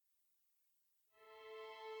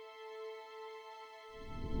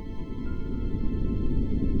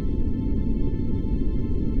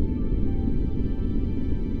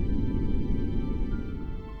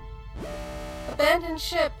Abandoned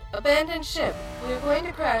ship! Abandoned ship! We are going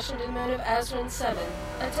to crash into the moon of Azeron 7.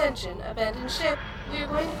 Attention, abandoned ship! We are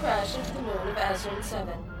going to crash into the moon of Azeron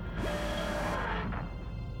 7.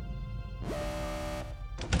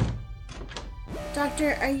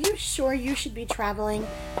 Doctor, are you sure you should be traveling?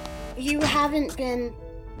 You haven't been...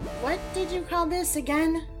 What did you call this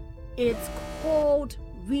again? It's called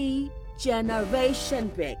regeneration,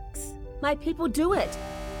 Briggs. My people do it.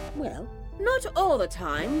 Well, not all the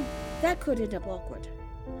time. That could end up awkward.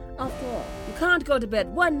 After all, you can't go to bed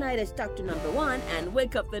one night as Doctor Number 1 and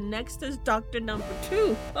wake up the next as Doctor Number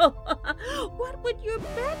 2. What would your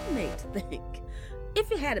bedmate think? If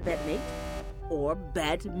you had a bedmate, or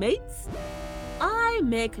bedmates, I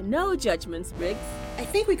make no judgments, Briggs. I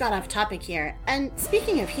think we got off topic here. And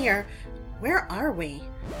speaking of here, where are we?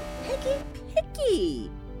 Picky.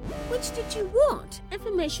 Which did you want?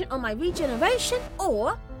 Information on my regeneration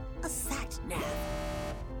or a sat-nav?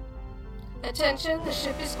 Attention, the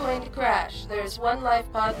ship is going to crash. There is one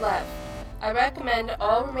life pod left. I recommend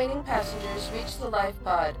all remaining passengers reach the life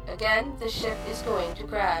pod. Again, the ship is going to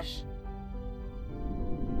crash.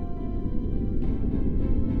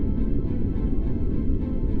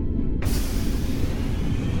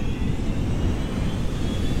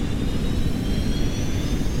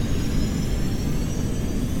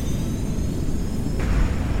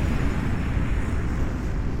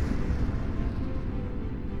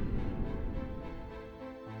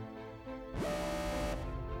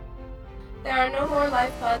 There are no more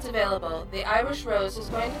life pods available. The Irish Rose is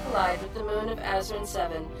going to collide with the moon of Azeron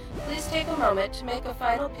 7. Please take a moment to make a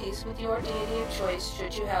final peace with your deity of choice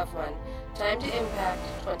should you have one. Time to impact,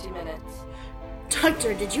 20 minutes.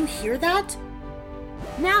 Doctor, did you hear that?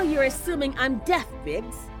 Now you're assuming I'm deaf,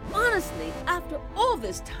 Biggs. Honestly, after all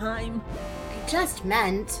this time... I just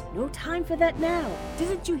meant... No time for that now.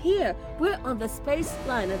 Didn't you hear? We're on the space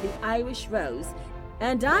line of the Irish Rose,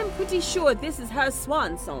 and I'm pretty sure this is her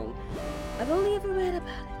swan song. I've only ever read about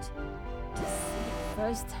it. To see it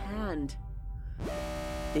firsthand.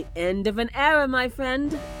 The end of an era, my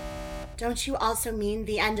friend. Don't you also mean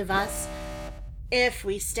the end of us? If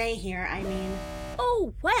we stay here, I mean.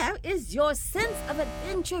 Oh, where is your sense of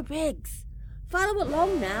adventure, Briggs? Follow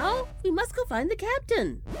along now. We must go find the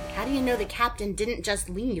captain. How do you know the captain didn't just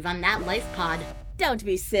leave on that life pod? Don't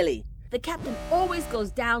be silly. The captain always goes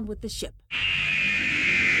down with the ship.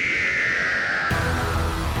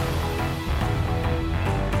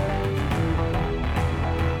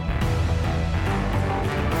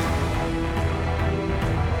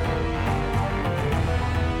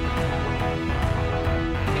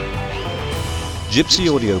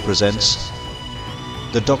 Gypsy Audio presents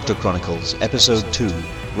The Doctor Chronicles, Episode 2,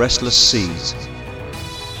 Restless Seas,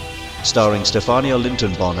 starring Stefania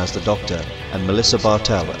Lintonbon as the Doctor and Melissa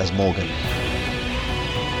Bartell as Morgan.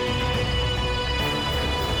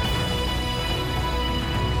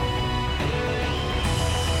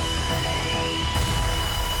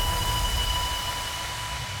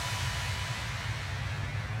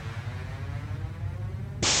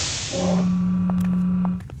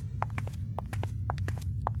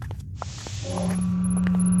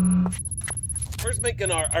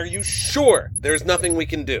 Are you sure there's nothing we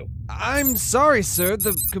can do? I'm sorry, sir.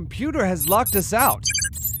 The computer has locked us out.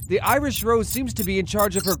 The Irish Rose seems to be in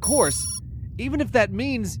charge of her course, even if that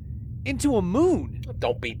means into a moon.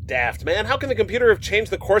 Don't be daft, man. How can the computer have changed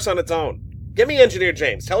the course on its own? Get me Engineer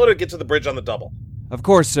James. Tell her to get to the bridge on the double. Of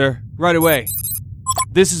course, sir. Right away.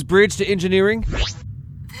 This is Bridge to Engineering.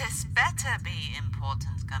 This better be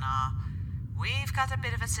important, Gunnar. We've got a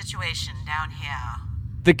bit of a situation down here.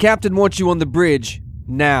 The captain wants you on the bridge.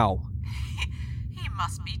 Now. He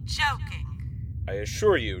must be joking. I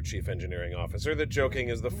assure you, Chief Engineering Officer, that joking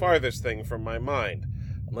is the farthest thing from my mind.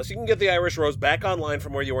 Unless you can get the Irish Rose back online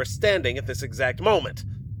from where you are standing at this exact moment.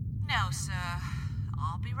 No, sir.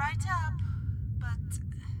 I'll be right up.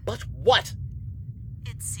 But what?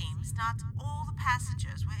 It seems not all the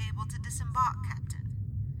passengers were able to disembark, Captain.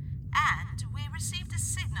 And we received a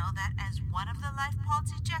signal that as one of the life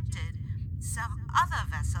pods ejected, some other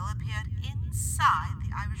vessel appeared inside the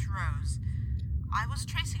Irish Rose. I was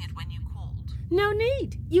tracing it when you called. No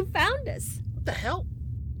need. You found us. What the hell?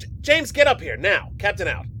 James, get up here, now. Captain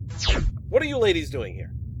out. What are you ladies doing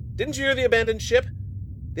here? Didn't you hear the abandoned ship?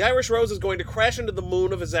 The Irish Rose is going to crash into the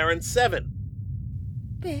moon of Azeron 7.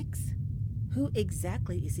 Biggs, who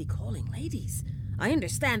exactly is he calling ladies? I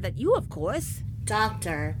understand that you, of course.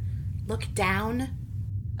 Doctor, look down.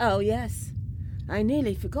 Oh, yes. I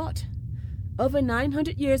nearly forgot. Over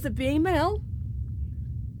 900 years of being male?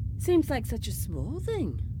 Seems like such a small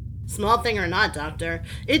thing. Small thing or not, Doctor,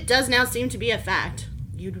 it does now seem to be a fact.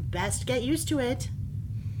 You'd best get used to it.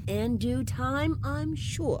 In due time, I'm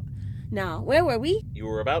sure. Now, where were we? You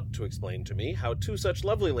were about to explain to me how two such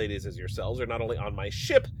lovely ladies as yourselves are not only on my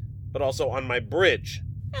ship, but also on my bridge.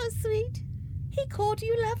 Oh, sweet. He called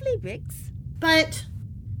you lovely, Briggs. But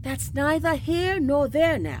That's neither here nor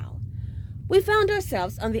there now. We found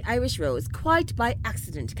ourselves on the Irish Rose quite by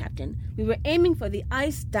accident, Captain. We were aiming for the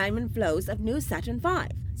ice diamond flows of New Saturn V.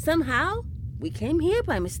 Somehow, we came here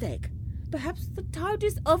by mistake. Perhaps the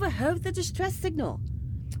TARDIS overheard the distress signal.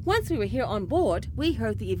 Once we were here on board, we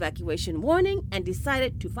heard the evacuation warning and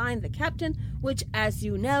decided to find the captain, which, as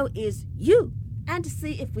you know, is you, and to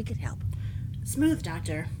see if we could help. smooth,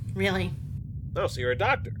 Doctor. Really. Oh, so you're a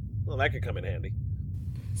doctor. Well, that could come in handy.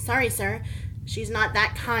 Sorry, sir. She's not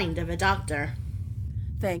that kind of a doctor.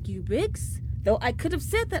 Thank you, Briggs, though I could have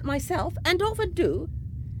said that myself, and often do.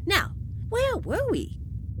 Now, where were we?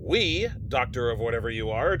 We, doctor of whatever you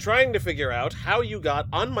are trying to figure out how you got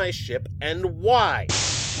on my ship and why.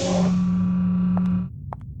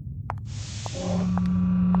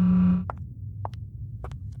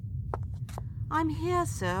 I'm here,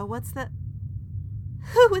 sir. What's the...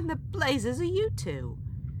 Who in the blazes are you two?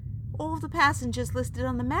 All the passengers listed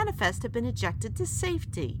on the manifest have been ejected to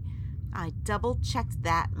safety. I double-checked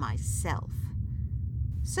that myself.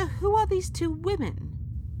 So who are these two women?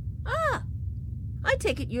 Ah, I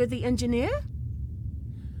take it you're the engineer?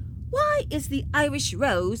 Why is the Irish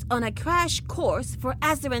Rose on a crash course for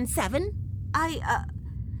Azeran 7?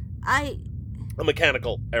 A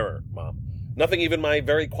mechanical error, Mom. Nothing even my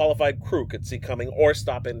very qualified crew could see coming or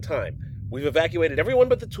stop in time. We've evacuated everyone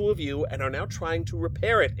but the two of you and are now trying to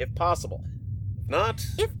repair it if possible. If not...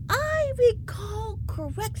 If I recall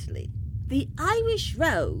correctly, the Irish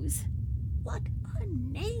Rose, what a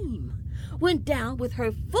name, went down with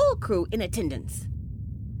her full crew in attendance.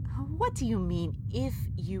 What do you mean, if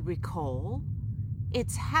you recall?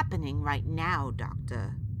 It's happening right now,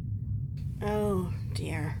 Doctor. Oh,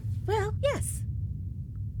 dear. Well, yes.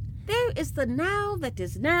 There is the now that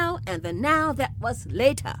is now and the now that was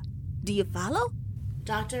later. Do you follow?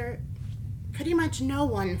 Doctor, pretty much no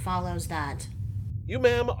one follows that. You,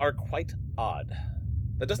 ma'am, are quite odd.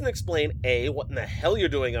 That doesn't explain A, what in the hell you're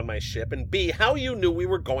doing on my ship, and B, how you knew we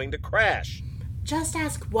were going to crash. Just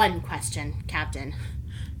ask one question, Captain.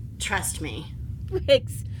 Trust me.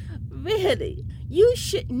 Briggs, really? You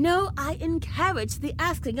should know I encourage the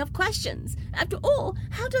asking of questions. After all,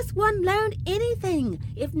 how does one learn anything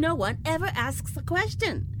if no one ever asks a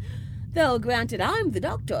question? Though granted, I'm the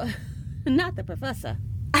doctor, not the professor.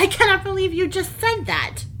 I cannot believe you just said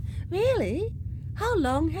that. Really? How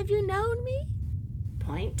long have you known me?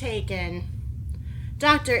 Point taken.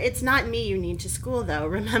 Doctor, it's not me you need to school, though,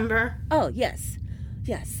 remember? Oh, yes.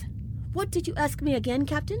 Yes. What did you ask me again,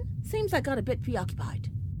 Captain? Seems I got a bit preoccupied.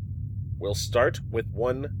 We'll start with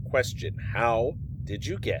one question. How did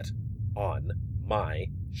you get on my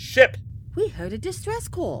ship? We heard a distress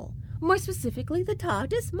call. More specifically, the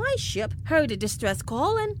TARDIS, my ship, heard a distress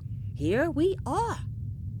call, and here we are.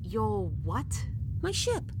 Your what? My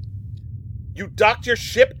ship. You docked your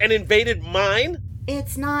ship and invaded mine?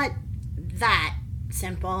 It's not that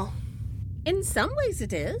simple. In some ways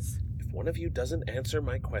it is. If one of you doesn't answer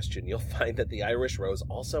my question, you'll find that the Irish Rose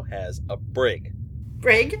also has a brig.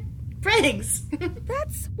 Brig? Briggs!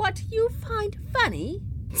 That's what you find funny?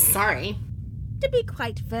 Sorry. To be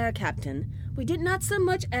quite fair, Captain, we did not so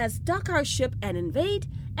much as dock our ship and invade,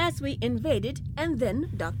 as we invaded and then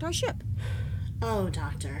docked our ship. Oh,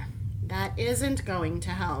 Doctor, that isn't going to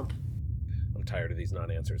help. I'm tired of these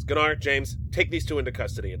non-answers. Gunnar, James, take these two into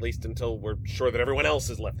custody, at least until we're sure that everyone else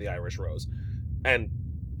has left the Irish Rose. And,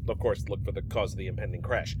 of course, look for the cause of the impending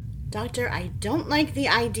crash. Doctor, I don't like the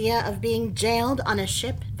idea of being jailed on a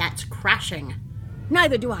ship that's crashing.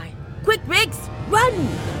 Neither do I. Quick, Briggs, run!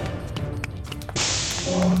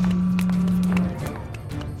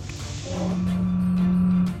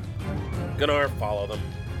 Gunnar, follow them.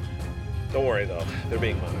 Don't worry, though. They're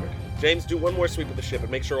being monitored. James, do one more sweep of the ship and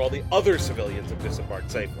make sure all the other civilians have disembarked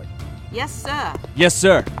safely. Yes, sir. Yes,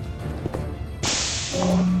 sir.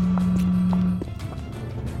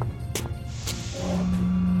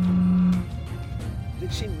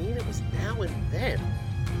 Did she mean it was now and then?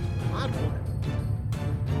 Odd one.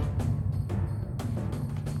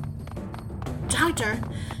 Doctor,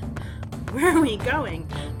 where are we going?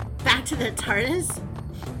 Back to the TARDIS?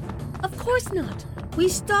 Of course not. We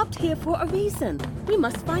stopped here for a reason. We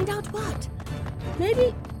must find out what.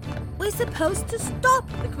 Maybe we're supposed to stop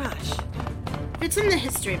the crash. It's in the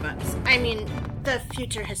history books. I mean, the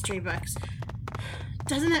future history books.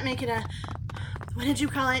 Doesn't it make it a... what did you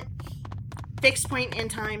call it? Fixed point in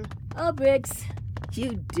time? Oh, Briggs,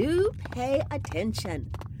 you do pay attention.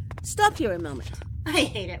 Stop here a moment. I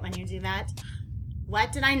hate it when you do that.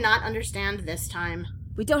 What did I not understand this time?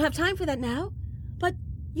 We don't have time for that now, but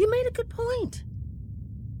you made a good point.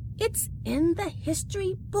 It's in the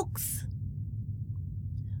history books.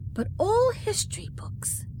 But all history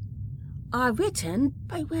books are written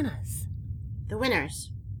by winners. The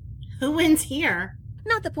winners? Who wins here?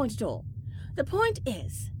 Not the point at all. The point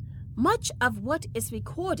is, much of what is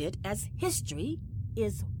recorded as history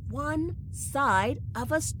is one side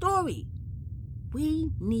of a story.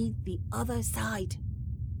 We need the other side.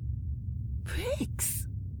 Briggs,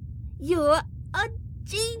 you're a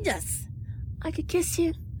genius. I could kiss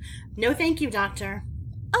you. No thank you, Doctor.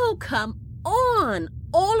 Oh, come on.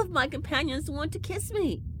 All of my companions want to kiss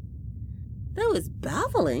me. That was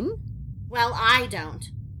baffling. Well, I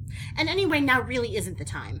don't. And anyway, now really isn't the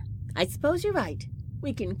time. I suppose you're right.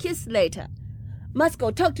 We can kiss later. Must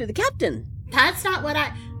go talk to the captain. That's not what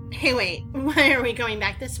I... Hey, wait. Why are we going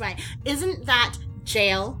back this way? Isn't that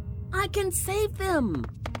jail? I can save them.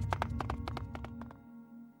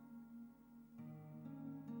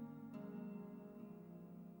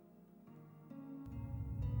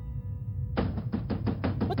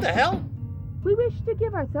 What the hell? We wish to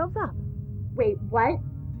give ourselves up. Wait, what?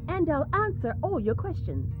 And I'll answer all your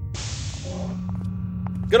questions.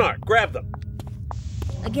 Gunnar, grab them.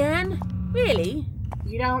 Again? Really?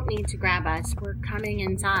 You don't need to grab us. We're coming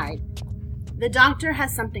inside. The doctor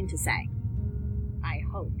has something to say. I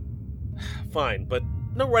hope. Fine, but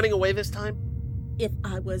no running away this time? If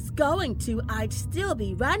I was going to, I'd still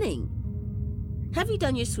be running. Have you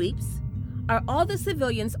done your sweeps? Are all the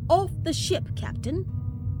civilians off the ship, Captain?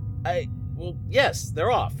 Well, yes,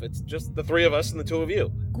 they're off. It's just the three of us and the two of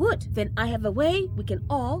you. Good. Then I have a way we can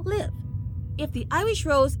all live. If the Irish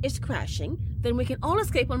Rose is crashing, then we can all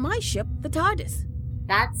escape on my ship, the TARDIS.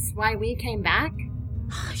 That's why we came back?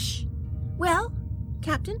 Hush. Well,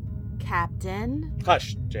 Captain? Captain?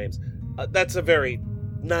 Hush, James. That's a very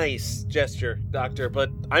nice gesture, Doctor,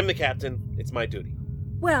 but I'm the captain. It's my duty.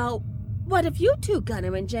 Well, what of you two,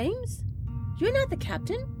 Gunnar and James? You're not the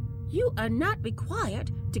captain. You are not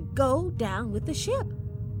required to go down with the ship,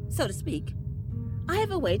 so to speak. I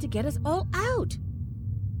have a way to get us all out.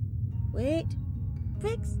 Wait,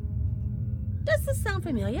 Briggs? Does this sound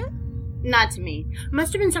familiar? Not to me.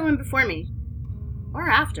 Must have been someone before me. Or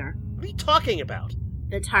after. What are you talking about?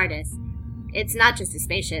 The TARDIS. It's not just a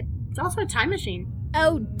spaceship. It's also a time machine.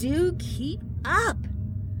 Oh, do keep up.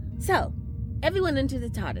 So, everyone into the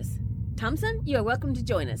TARDIS. Thompson, you are welcome to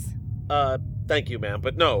join us. Thank you, ma'am,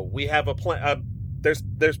 but no, we have a plan.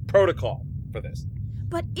 There's protocol for this.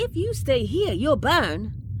 But if you stay here, you'll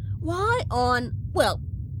burn. Why on, well,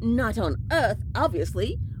 not on Earth,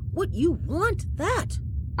 obviously, would you want that?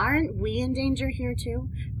 Aren't we in danger here, too?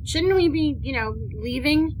 Shouldn't we be,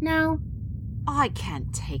 leaving now? I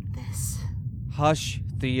can't take this. Hush,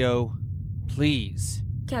 Theo. Please.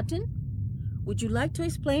 Captain, would you like to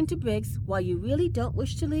explain to Briggs why you really don't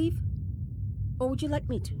wish to leave? Or would you like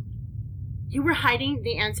me to? You were hiding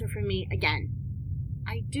the answer from me again.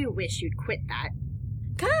 I do wish you'd quit that.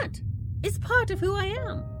 Can't. It's part of who I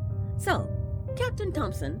am. So, Captain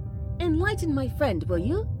Thompson, enlighten my friend, will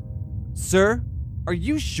you? Sir, are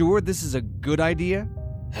you sure this is a good idea?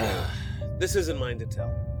 This isn't mine to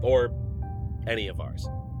tell. Or any of ours.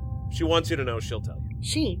 If she wants you to know, she'll tell you.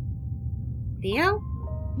 She? Theo?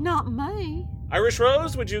 Not me. Irish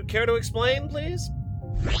Rose, would you care to explain, please?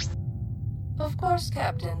 Of course,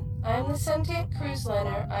 Captain. I am the sentient cruise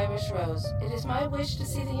liner Irish Rose. It is my wish to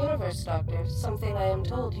see the universe, Doctor, something I am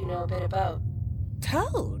told you know a bit about.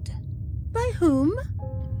 Told? By whom?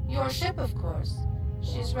 Your ship, of course.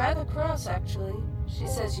 She's rather cross, actually. She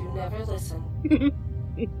says you never listen.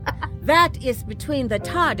 That is between the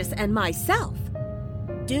TARDIS and myself.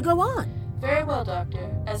 Do go on. Very well,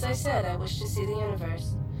 Doctor. As I said, I wish to see the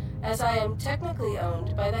universe. As I am technically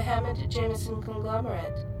owned by the Hammond-Jameson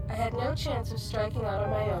conglomerate, I had no chance of striking out on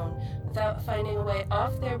my own without finding a way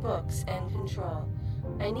off their books and control.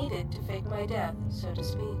 I needed to fake my death, so to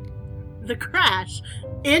speak. The crash.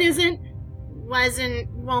 It isn't, wasn't,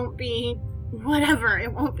 won't be, whatever.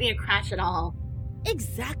 It won't be a crash at all.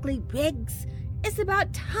 Exactly, Briggs. It's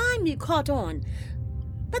about time you caught on.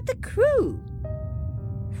 But the crew?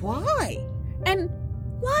 Why? And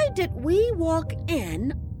why did we walk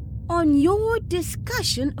in on your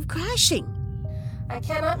discussion of crashing? I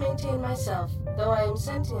cannot maintain myself. Though I am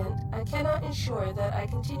sentient, I cannot ensure that I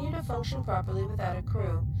continue to function properly without a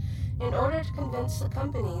crew. In order to convince the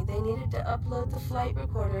company, they needed to upload the flight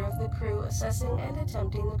recorder of the crew assessing and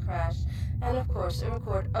attempting the crash, and of course a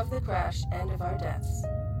record of the crash and of our deaths.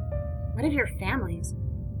 What of your families?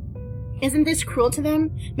 Isn't this cruel to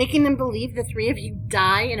them, making them believe the three of you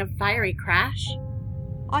die in a fiery crash?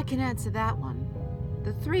 I can answer that one.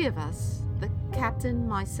 The three of us, the captain,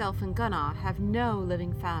 myself, and Gunnar, have no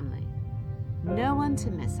living family. No one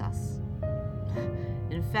to miss us.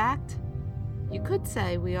 In fact, you could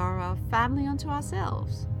say we are a family unto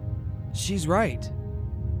ourselves. She's right.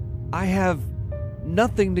 I have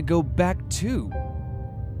nothing to go back to.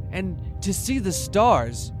 And to see the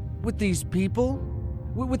stars with these people,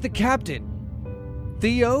 with the captain,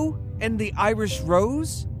 Theo, and the Irish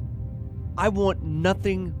Rose, I want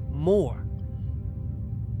nothing more.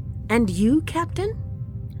 And you, Captain?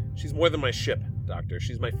 She's more than my ship, Doctor.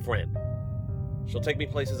 She's my friend. She'll take me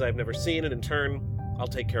places I've never seen, and in turn, I'll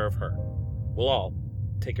take care of her. We'll all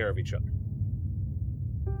take care of each other.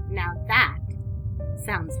 Now that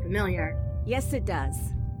sounds familiar. Yes, it does.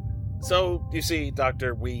 So, you see,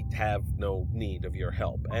 Doctor, we have no need of your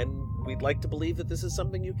help, and we'd like to believe that this is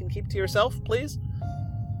something you can keep to yourself, please?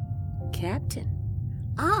 Captain,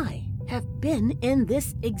 I have been in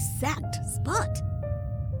this exact spot.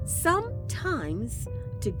 Sometimes,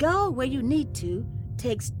 to go where you need to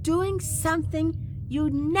takes doing something you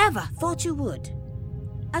never thought you would.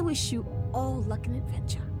 I wish you all luck and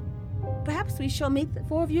adventure. Perhaps we shall meet the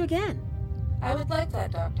four of you again. I would like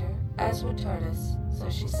that, Doctor, as would TARDIS, so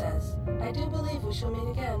she says. I do believe we shall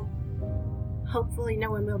meet again. Hopefully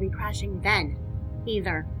no one will be crashing then,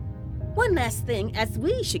 either. One last thing as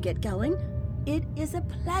we should get going. It is a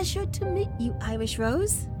pleasure to meet you, Irish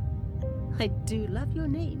Rose. I do love your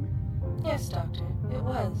name. Yes, Doctor, it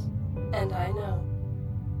was. And I know.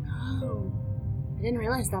 Oh, I didn't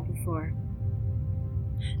realize that before.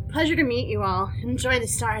 Pleasure to meet you all. Enjoy the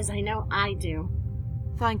stars, I know I do.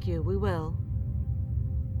 Thank you, we will.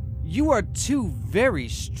 You are two very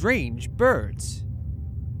strange birds.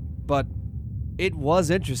 But it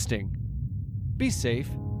was interesting. Be safe.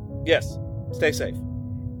 Yes, stay safe.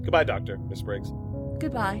 Goodbye, Doctor, Miss Briggs.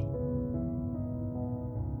 Goodbye.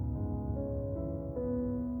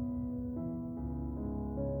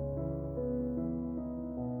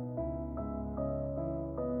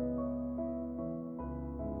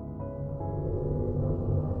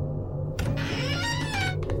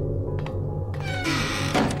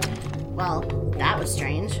 Well, that was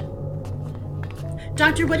strange.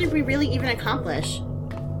 Doctor, what did we really even accomplish?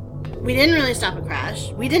 We didn't really stop a crash.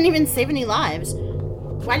 We didn't even save any lives.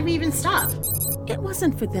 Why did we even stop? It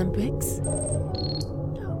wasn't for them, Briggs.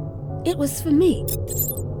 No, it was for me.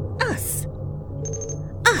 Us.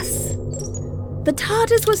 Us. The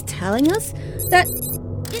TARDIS was telling us that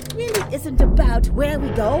it really isn't about where we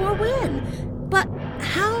go or when, but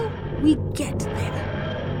how we get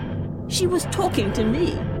there. She was talking to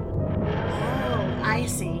me. Oh, I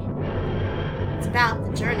see. It's about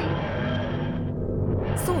the journey.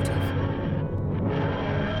 Sort of.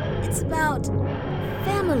 It's about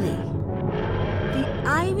family. The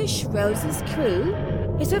Irish Rose's crew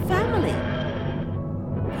is her family.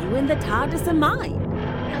 You and the TARDIS are mine.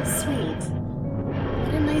 How sweet.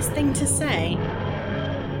 What a nice thing to say.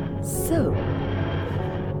 So,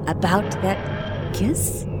 about that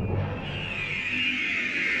kiss?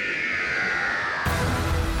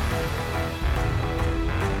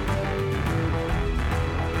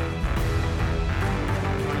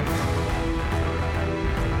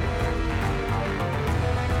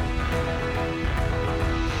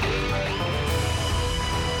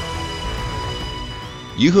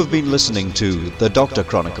 You have been listening to The Doctor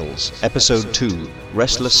Chronicles, Episode 2,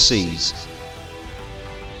 Restless Seas.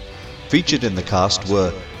 Featured in the cast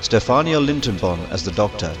were Stefania Lintonbon as the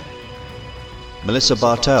Doctor, Melissa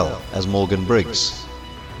Bartell as Morgan Briggs,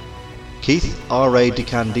 Keith R.A.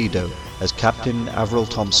 DiCandido as Captain Avril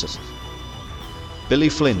Thompson, Billy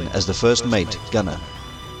Flynn as the First Mate, Gunnar,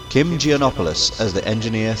 Kim Giannopoulos as the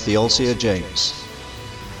Engineer Theolcia James,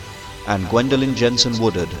 and Gwendolyn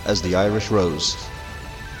Jensen-Woodard as the Irish Rose.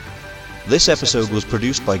 This episode was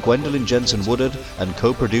produced by Gwendolyn Jensen-Woodard and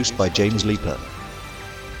co-produced by James Leeper.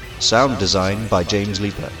 Sound design by James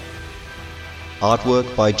Leeper.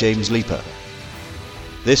 Artwork by James Leeper.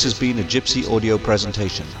 This has been a Gypsy Audio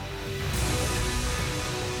presentation.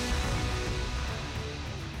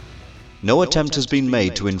 No attempt has been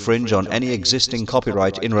made to infringe on any existing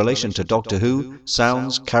copyright in relation to Doctor Who,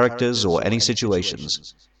 sounds, characters, or any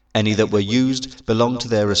situations. Any that were used belong to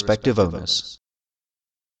their respective owners.